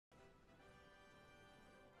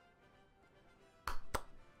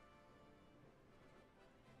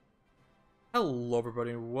Hello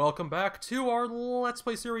everybody and welcome back to our Let's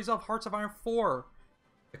Play series of Hearts of Iron 4,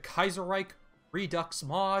 the Kaiserreich Redux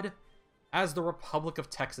mod as the Republic of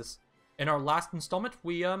Texas. In our last installment,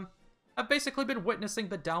 we have basically been witnessing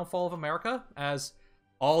the downfall of America as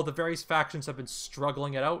all the various factions have been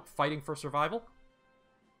struggling it out, fighting for survival.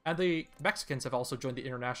 And the Mexicans have also joined the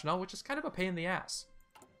International, which is kind of a pain in the ass,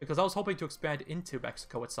 because I was hoping to expand into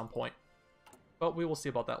Mexico at some point. But we will see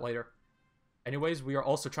about that later. Anyways, we are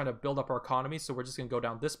also trying to build up our economy, so we're just going to go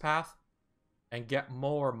down this path and get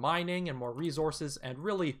more mining and more resources and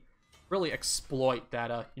really exploit that,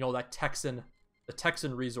 that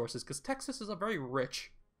Texan resources, because Texas is a very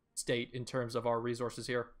rich state in terms of our resources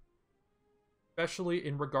here. Especially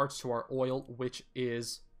in regards to our oil, which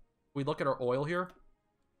is, if we look at our oil here,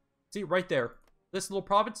 see right there, this little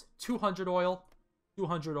province, 200 oil,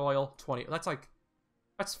 20, that's like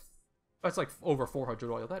over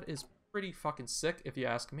 400 oil. That is pretty fucking sick, if you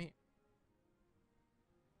ask me.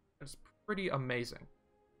 It's pretty amazing.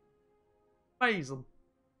 Amazing.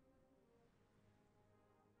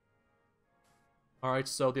 Alright,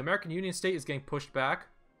 so the American Union state is getting pushed back.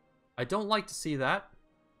 I don't like to see that.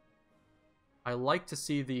 I like to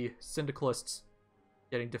see the syndicalists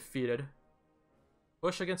getting defeated.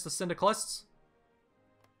 Push against the syndicalists.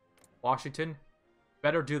 Washington,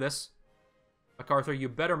 better do this. MacArthur, you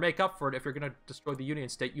better make up for it if you're going to destroy the Union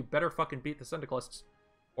State. You better fucking beat the syndicalists,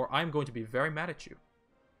 or I'm going to be very mad at you.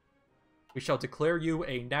 We shall declare you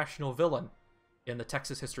a national villain in the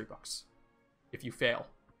Texas history books if you fail.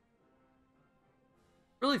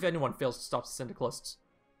 Really, if anyone fails to stop the syndicalists,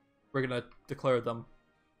 we're going to declare them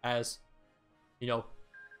as,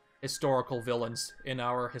 historical villains in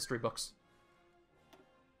our history books.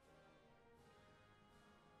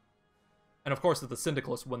 And of course, if the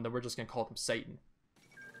syndicalists win, then we're just going to call them Satan.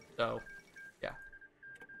 So, yeah.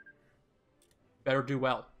 Better do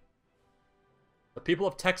well. The people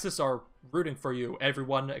of Texas are rooting for you,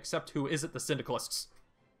 everyone except who isn't the syndicalists.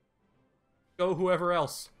 Go whoever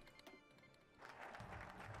else.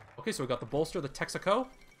 Okay, so we got the bolster, the Texaco,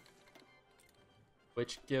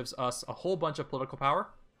 which gives us a whole bunch of political power.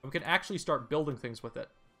 And we can actually start building things with it.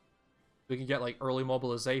 We can get, like, early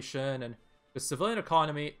mobilization, and the civilian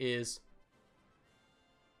economy is...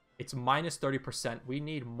 It's minus 30%. We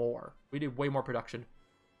need more. We need way more production.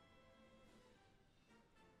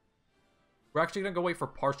 We're actually going to go wait for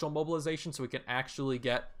partial mobilization so we can actually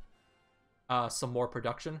get some more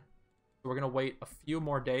production. So we're going to wait a few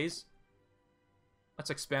more days.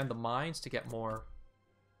 Let's expand the mines to get more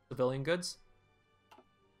civilian goods.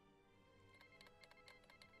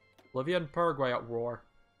 Bolivia and Paraguay at war.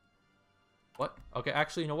 What? Okay,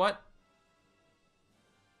 actually, you know what?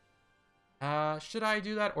 Should I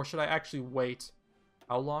do that, or should I actually wait?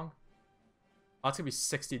 How long? Oh, it's gonna be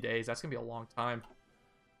 60 days. That's gonna be a long time.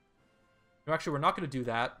 No, actually, we're not gonna do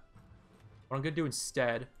that. What I'm gonna do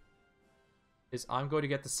instead is I'm going to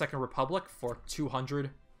get the Second Republic for 200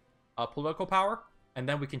 political power, and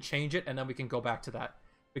then we can change it, and then we can go back to that.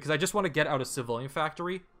 Because I just want to get out of civilian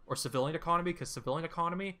factory, or civilian economy, because civilian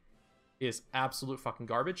economy is absolute fucking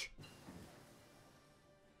garbage.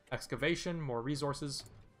 Excavation, more resources.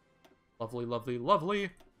 Lovely, lovely,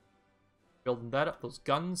 lovely. Building that up, those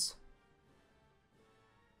guns.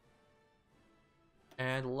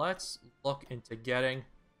 And let's look into getting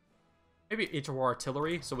maybe HOI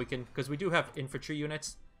artillery, so we can, because we do have infantry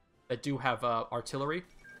units that do have artillery.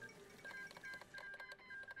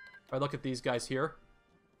 If I look at these guys here,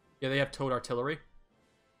 yeah, they have towed artillery.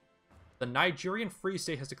 The Nigerian Free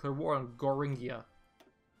State has declared war on Goringia.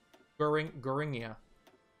 Goringia.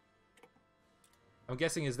 I'm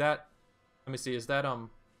guessing, is that... Let me see, is that,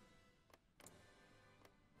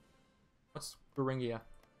 what's Goringia?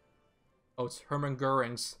 Oh, it's Hermann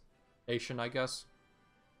Goering's nation, I guess.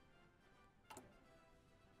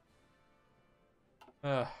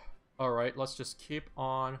 Alright, let's just keep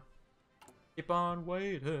on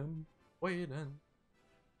waiting. Waiting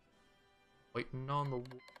on the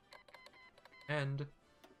end.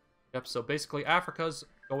 Yep, so basically Africa's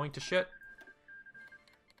going to shit.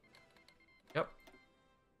 Yep.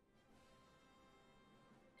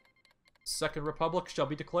 Second Republic shall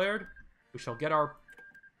be declared. We shall get our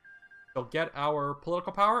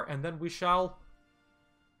political power, and then we shall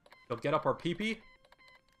get up our PP,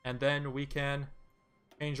 and then we can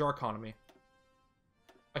change our economy.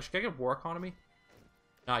 Actually, can I get a war economy?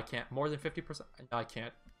 No, I can't. More than 50%? No, I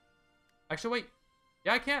can't. Actually, wait.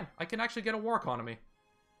 Yeah, I can. I can actually get a war economy.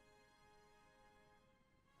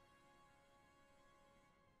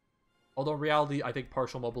 Although in reality, I think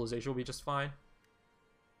partial mobilization will be just fine.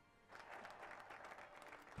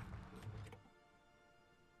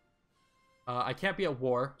 I can't be at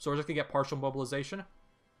war, so we're just gonna get partial mobilization.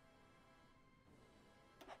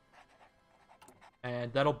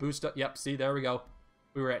 And that'll boost up. Yep, see, there we go.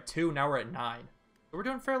 We were at 2, now we're at 9. So we're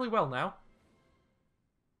doing fairly well now.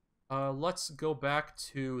 Let's go back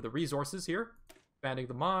to the resources here. Expanding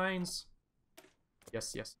the mines.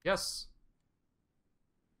 Yes, yes, yes.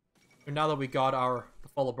 And now that we got the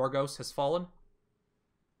fall of Burgos has fallen.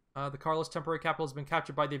 The Carlos temporary capital has been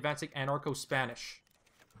captured by the advancing Anarcho-Spanish.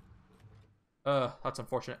 That's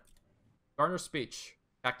unfortunate. Garner's speech.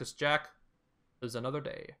 Cactus Jack. There's another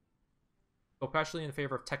day. So passionately in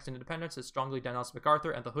favor of Texan independence, has strongly denounced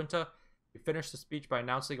MacArthur and the junta. We finished the speech by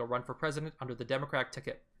announcing a run for president under the Democratic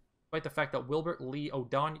ticket, despite the fact that Wilbert Lee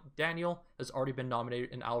O'Daniel has already been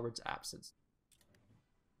nominated in Allred's absence.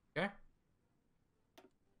 Okay.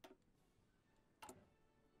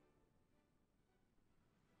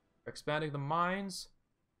 Expanding the mines.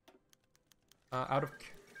 Wait,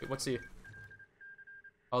 let's see.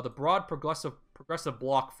 The broad progressive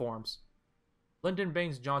bloc forms. Lyndon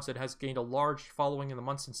Baines Johnson has gained a large following in the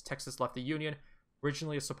months since Texas left the Union.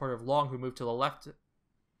 Originally a supporter of Long, who moved to the left,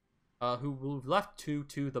 who moved left due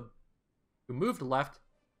to the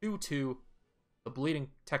bleeding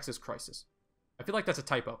Texas crisis. I feel like that's a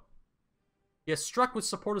typo. He has struck with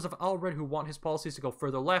supporters of Allred who want his policies to go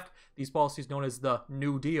further left. These policies, known as the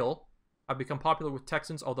New Deal, have become popular with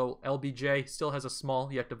Texans, although LBJ still has a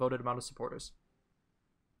small yet devoted amount of supporters.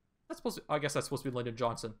 I guess that's supposed to be Lyndon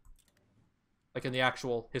Johnson. Like in the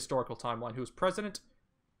actual historical timeline, who was president,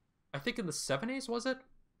 I think in the 70s, was it?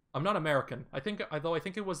 I'm not American. I think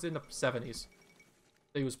it was in the 70s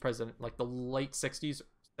that he was president, like the late 60s,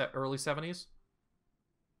 early 70s.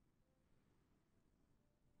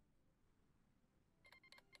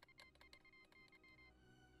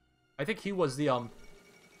 I think he was the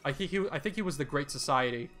I think he was the Great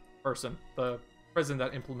Society person, the president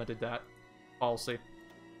that implemented that policy.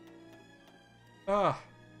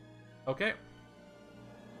 Okay.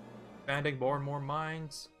 Expanding more and more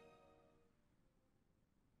mines.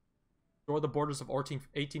 Restore the borders of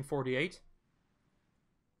 1848.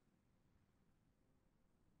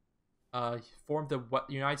 Formed the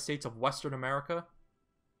United States of Western America.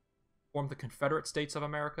 Formed the Confederate States of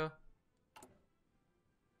America.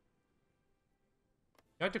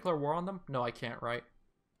 Can I declare war on them? No, I can't, right?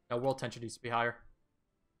 No, world tension needs to be higher.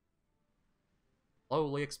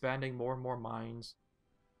 Slowly expanding more and more mines.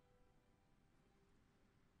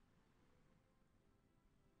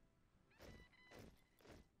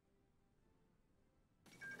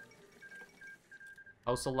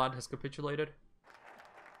 House of Land has capitulated.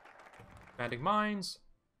 Expanding mines.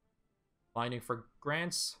 Mining for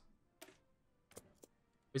grants.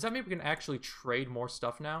 Does that mean we can actually trade more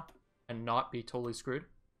stuff now and not be totally screwed?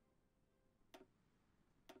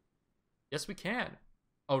 Yes, we can.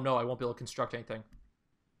 Oh no, I won't be able to construct anything.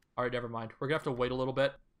 Alright, never mind. We're gonna have to wait a little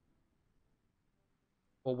bit.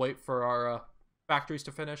 We'll wait for our factories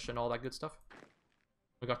to finish and all that good stuff.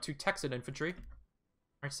 We got 2 Texan infantry.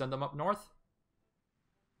 Alright, send them up north.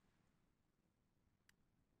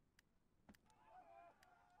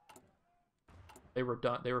 They were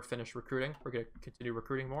done. They were finished recruiting. We're gonna continue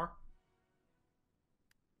recruiting more.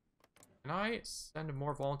 Can I send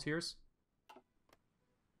more volunteers?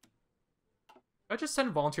 Can I just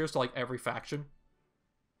send volunteers to like every faction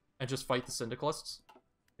and just fight the syndicalists? I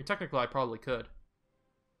mean, technically, I probably could.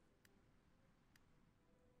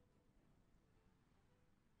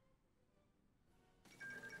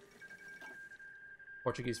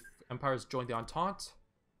 Portuguese empires joined the Entente.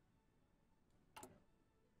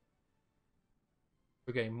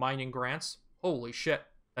 We're getting mining grants. Holy shit.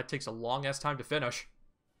 That takes a long-ass time to finish.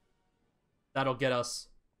 That'll get us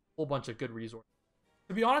a whole bunch of good resources.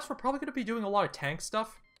 To be honest, we're probably going to be doing a lot of tank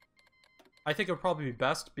stuff. I think it would probably be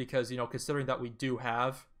best because, you know, considering that we do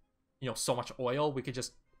have, you know, so much oil, we could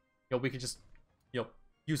just,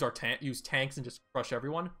 use tanks and just crush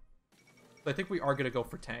everyone. So I think we are going to go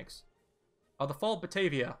for tanks. The fall of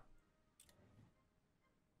Batavia.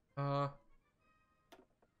 Right,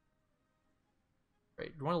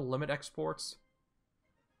 you want to limit exports?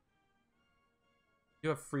 You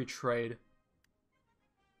have free trade.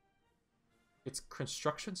 It's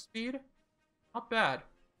construction speed? Not bad.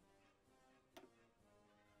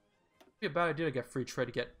 It'd be a bad idea to get free trade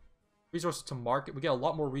to get resources to market. We get a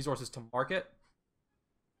lot more resources to market.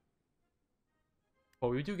 But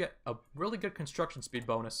we do get a really good construction speed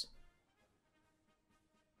bonus.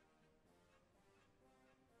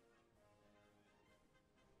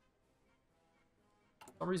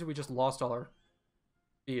 For some reason we just lost all our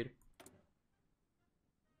speed.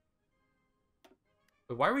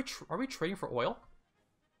 Wait, why are we trading for oil?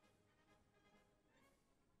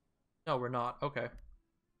 No, we're not. Okay.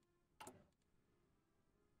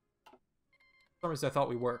 For some reason I thought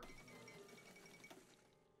we were.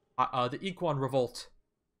 The Equan Revolt.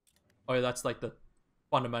 Oh yeah, that's like the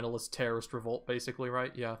fundamentalist terrorist revolt, basically,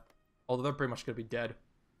 right? Yeah. Although they're pretty much gonna be dead.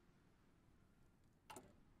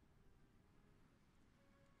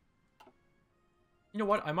 You know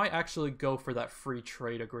what? I might actually go for that free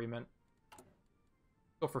trade agreement.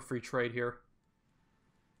 Go for free trade here.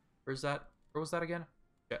 Where's that? Where was that again?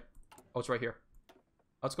 Yeah. Oh, it's right here.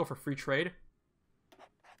 Let's go for free trade.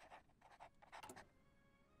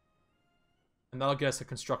 And that'll get us a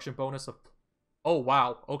construction bonus of... Oh,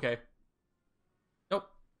 wow. Okay. Nope.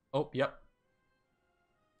 Oh, yep.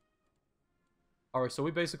 Alright, so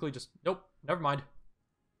we basically just... Nope. Never mind.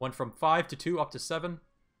 Went from 5 to 2 up to 7.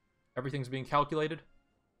 Everything's being calculated.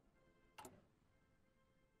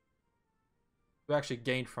 We actually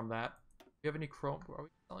gained from that. Do you have any chrome? Are we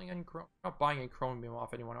selling any chrome? We're not buying any chromium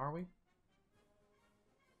off anyone, are we?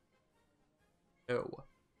 No.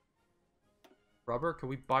 Rubber? Can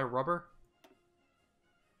we buy rubber?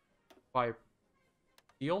 Buy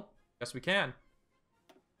steel? Yes, we can.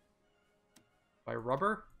 Buy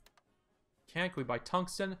rubber? Can we buy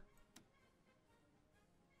tungsten?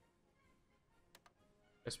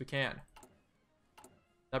 Yes, we can.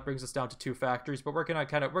 That brings us down to 2 factories, but we're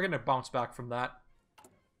gonna bounce back from that.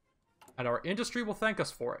 And our industry will thank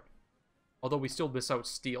us for it. Although we still miss out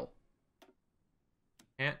steel.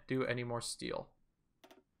 Can't do any more steel.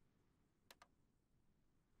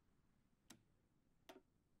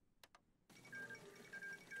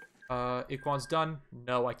 Equan's done.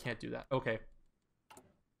 No, I can't do that. Okay.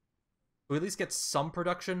 We at least get some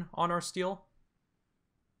production on our steel.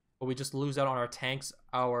 But we just lose out on our tanks.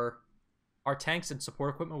 Our tanks and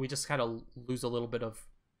support equipment, we just kind of lose a little bit of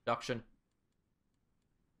production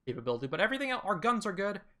capability. But everything else, our guns are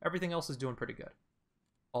good. Everything else is doing pretty good.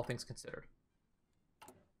 All things considered.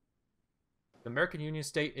 The American Union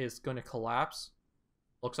State is going to collapse.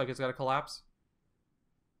 Looks like it's going to collapse.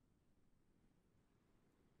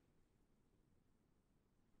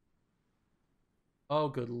 Oh,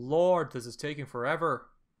 good lord, this is taking forever.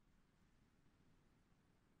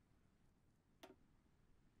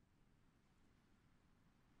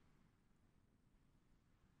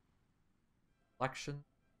 Election.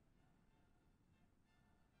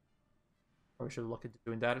 Probably should look into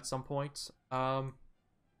doing that at some point.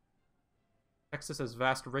 Texas has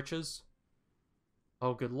vast riches.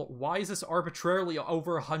 Oh, good lord. Why is this arbitrarily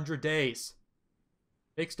over 100 days?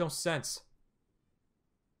 Makes no sense.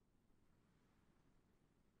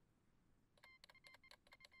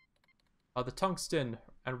 The tungsten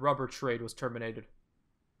and rubber trade was terminated.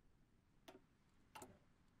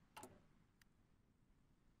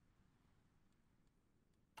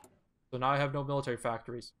 So now I have no military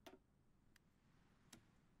factories.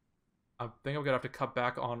 I think I'm gonna have to cut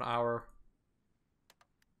back on our...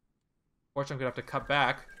 Fortunately, I'm gonna have to cut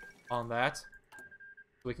back on that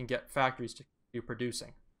so we can get factories to continue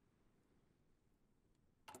producing.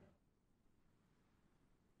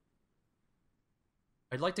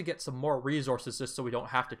 I'd like to get some more resources just so we don't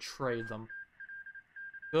have to trade them.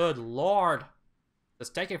 Good lord! It's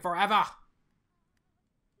taking forever!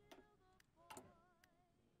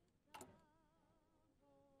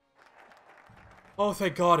 Oh,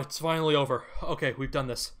 thank god, it's finally over. Okay, we've done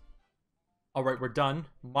this. Alright, we're done.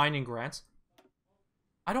 Mining grants.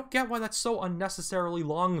 I don't get why that's so unnecessarily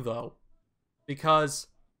long, though. Because...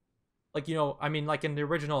 Like, you know, I mean, like in the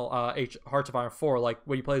original Hearts of Iron 4, like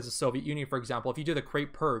when you play as the Soviet Union, for example, if you do the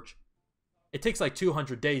Great Purge, it takes like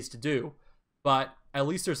 200 days to do, but at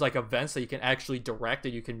least there's like events that you can actually direct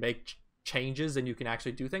and you can make changes and you can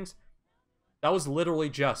actually do things. That was literally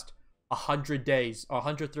just 100 days, or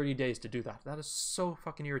 130 days to do that. That is so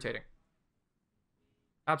fucking irritating.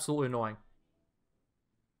 Absolutely annoying.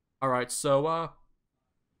 Alright, so,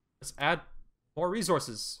 let's add more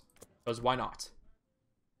resources, because why not?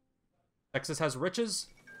 Texas has riches,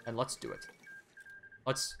 and let's do it.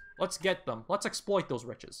 Let's get them. Let's exploit those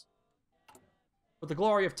riches. For the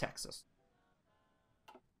glory of Texas.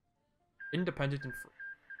 Independent and free.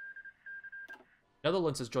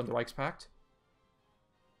 Netherlands has joined the Reichspakt.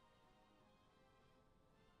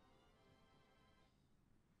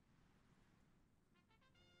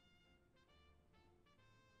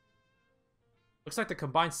 Looks like the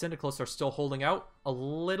combined syndicalists are still holding out. A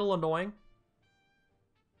little annoying.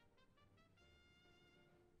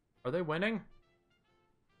 Are they winning?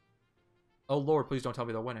 Oh lord, please don't tell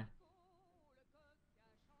me they're winning.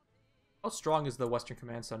 How strong is the Western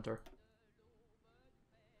Command Center?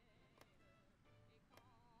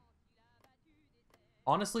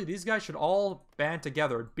 Honestly, these guys should all band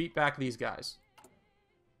together and beat back these guys.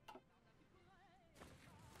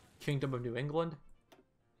 Kingdom of New England.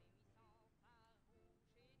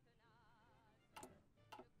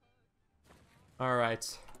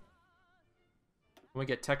 Alright. We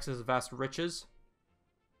get Texas' vast riches.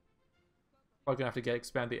 Probably gonna have to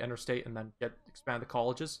expand the interstate and then expand the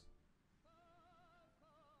colleges.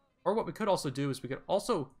 Or what we could also do is we could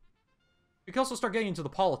also start getting into the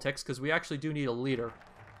politics, because we actually do need a leader.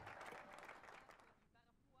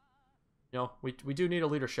 You know, we do need a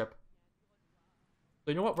leadership.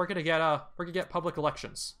 So you know what? We're gonna get public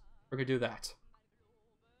elections. We're gonna do that.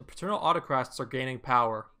 The paternal autocrats are gaining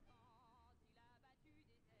power.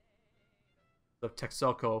 The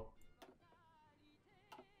Texaco.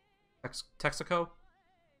 Texaco?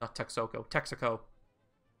 Not Texaco. Texaco.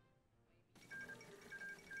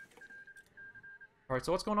 Alright,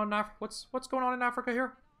 so what's going on in what's going on in Africa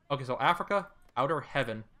here? Okay, so Africa, Outer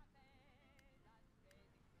Heaven.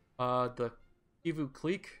 The Kivu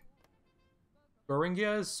clique.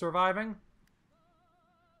 Beringia is surviving.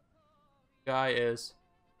 Guy is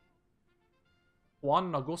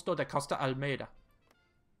Juan Augusto de Costa Almeida.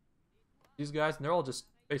 These guys, and they're all just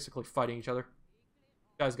basically fighting each other.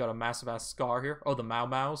 This guy's got a massive ass scar here. Oh, the Mau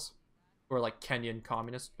Maus, who are like Kenyan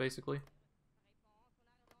communists, basically.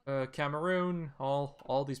 Cameroon,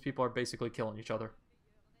 all these people are basically killing each other.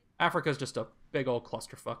 Africa's just a big old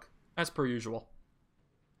clusterfuck, as per usual.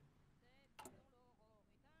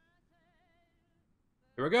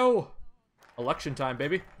 Here we go! Election time,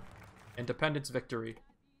 baby. Independence victory.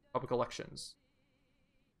 Public elections.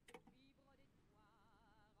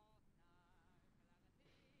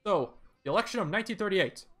 So, the election of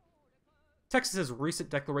 1938. Texas's recent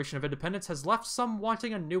declaration of independence has left some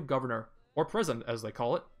wanting a new governor, or president as they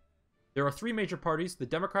call it. There are three major parties: the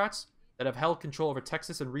Democrats, that have held control over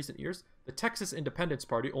Texas in recent years, the Texas Independence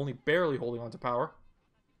Party, only barely holding on to power,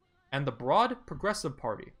 and the Broad Progressive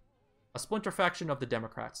Party, a splinter faction of the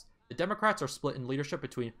Democrats. The Democrats are split in leadership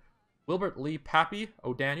between Wilbert Lee Pappy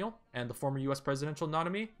O'Daniel and the former U.S. presidential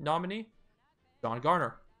nominee, John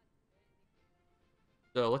Garner.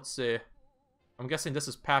 So, let's see. I'm guessing this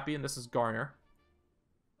is Pappy and this is Garner.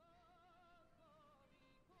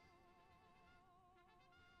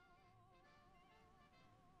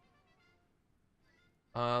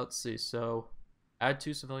 Let's see. So, add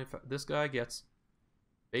 2 civilian... This guy gets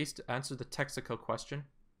base to answer the Texaco question.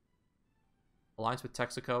 Alliance with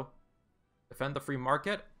Texaco. Defend the free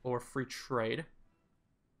market or free trade.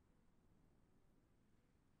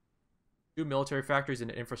 2 military factories and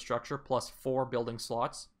infrastructure plus 4 building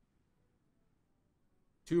slots.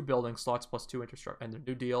 2 building slots plus 2 infrastructure. And the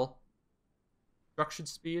New Deal. Construction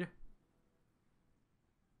speed.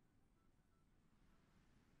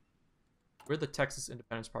 We're the Texas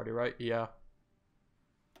Independence Party, right? Yeah.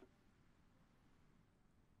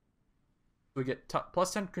 We get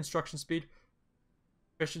plus 10 construction speed.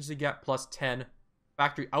 Efficiency gap plus 10.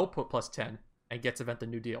 Factory output plus 10. And gets event the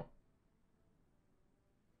New Deal.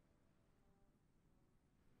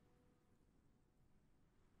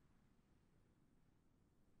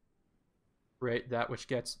 Right, that which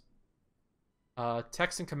gets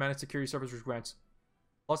Texan Command and Security Service, which grants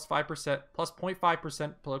plus 5%, plus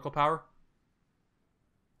 0.5% political power,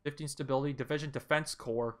 15 stability, Division Defense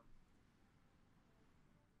Corps.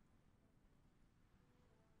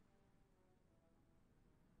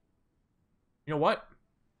 You know what?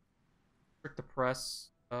 Trick the press.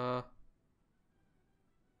 Or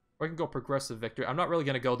I can go progressive victory. I'm not really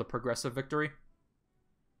gonna go the progressive victory.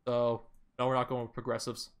 So no, we're not going with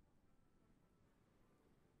progressives.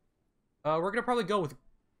 We're gonna probably go with,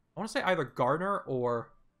 I want to say either Garner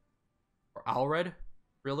or Alred.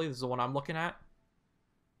 Really, this is the one I'm looking at.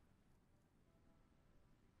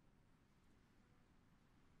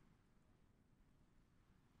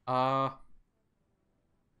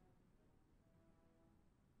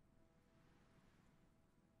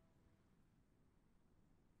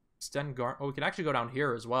 Extend Garner. Oh, we can actually go down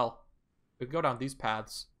here as well. We can go down these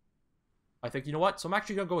paths. I think, you know what? So I'm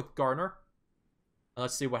actually gonna go with Garner. And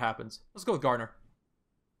let's see what happens. Let's go with Garner.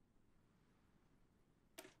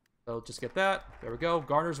 So just get that. There we go.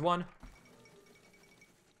 Garner's won.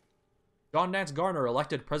 John Nance Garner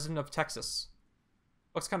elected president of Texas.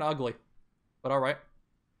 Looks kind of ugly, but alright.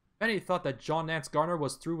 Many thought that John Nance Garner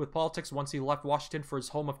was through with politics once he left Washington for his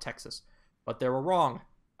home of Texas. But they were wrong.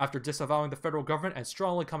 After disavowing the federal government and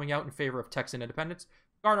strongly coming out in favor of Texan independence,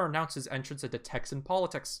 Garner announced his entrance into Texan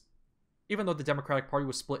politics. Even though the Democratic Party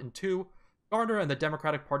was split in two, Garner and the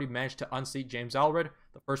Democratic Party managed to unseat James Allred,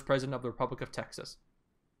 the first president of the Republic of Texas.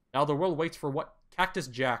 Now the world waits for what Cactus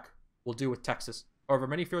Jack will do with Texas. However,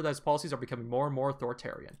 many fear that his policies are becoming more and more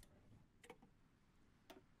authoritarian.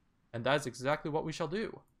 And that is exactly what we shall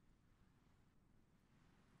do.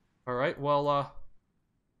 Alright, well, what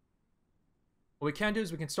we can do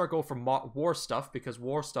is we can start going for war stuff, because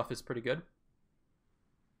war stuff is pretty good.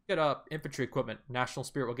 Get infantry equipment. National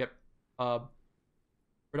Spirit will get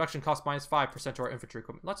reduction cost minus 5% to our infantry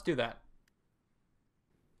equipment. Let's do that.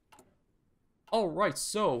 Alright,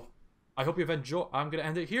 so I hope you've enjoyed. I'm going to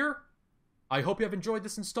end it here. I hope you have enjoyed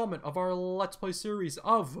this installment of our Let's Play series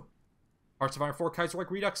of Hearts of Iron 4 Kaiserreich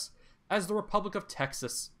Redux as the Republic of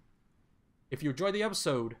Texas. If you enjoyed the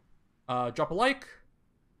episode, drop a like,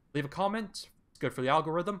 leave a comment, it's good for the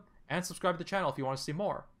algorithm, and subscribe to the channel if you want to see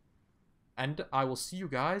more. And I will see you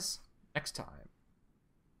guys next time.